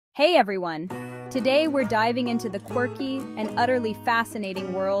Hey everyone! Today we're diving into the quirky and utterly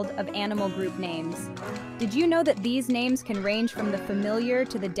fascinating world of animal group names. Did you know that these names can range from the familiar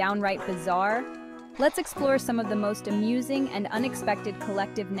to the downright bizarre? Let's explore some of the most amusing and unexpected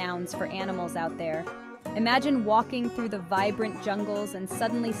collective nouns for animals out there. Imagine walking through the vibrant jungles and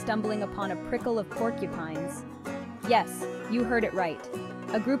suddenly stumbling upon a prickle of porcupines. Yes, you heard it right.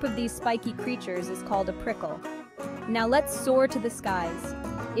 A group of these spiky creatures is called a prickle. Now let's soar to the skies.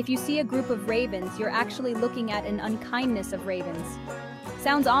 If you see a group of ravens, you're actually looking at an unkindness of ravens.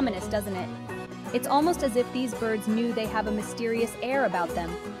 Sounds ominous, doesn't it? It's almost as if these birds knew they have a mysterious air about them.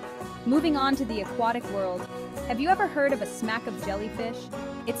 Moving on to the aquatic world, have you ever heard of a smack of jellyfish?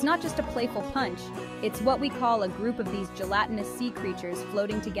 It's not just a playful punch, it's what we call a group of these gelatinous sea creatures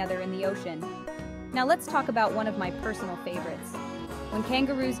floating together in the ocean. Now let's talk about one of my personal favorites. When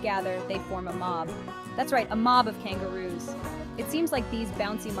kangaroos gather, they form a mob. That's right, a mob of kangaroos. It seems like these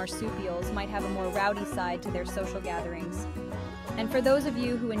bouncy marsupials might have a more rowdy side to their social gatherings. And for those of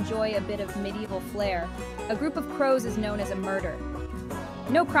you who enjoy a bit of medieval flair, a group of crows is known as a murder.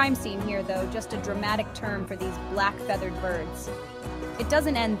 No crime scene here though, just a dramatic term for these black-feathered birds. It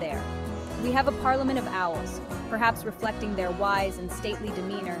doesn't end there. We have a parliament of owls, perhaps reflecting their wise and stately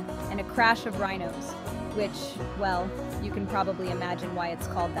demeanor, and a crash of rhinos, which, well, you can probably imagine why it's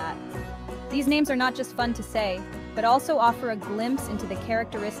called that. These names are not just fun to say, but also offer a glimpse into the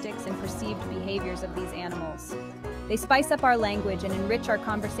characteristics and perceived behaviors of these animals. They spice up our language and enrich our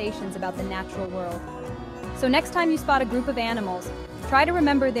conversations about the natural world. So next time you spot a group of animals, try to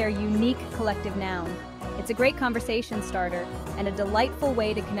remember their unique collective noun. It's a great conversation starter and a delightful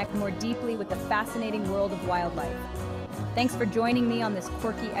way to connect more deeply with the fascinating world of wildlife. Thanks for joining me on this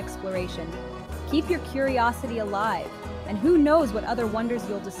quirky exploration. Keep your curiosity alive, and who knows what other wonders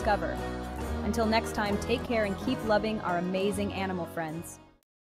you'll discover. Until next time, take care and keep loving our amazing animal friends.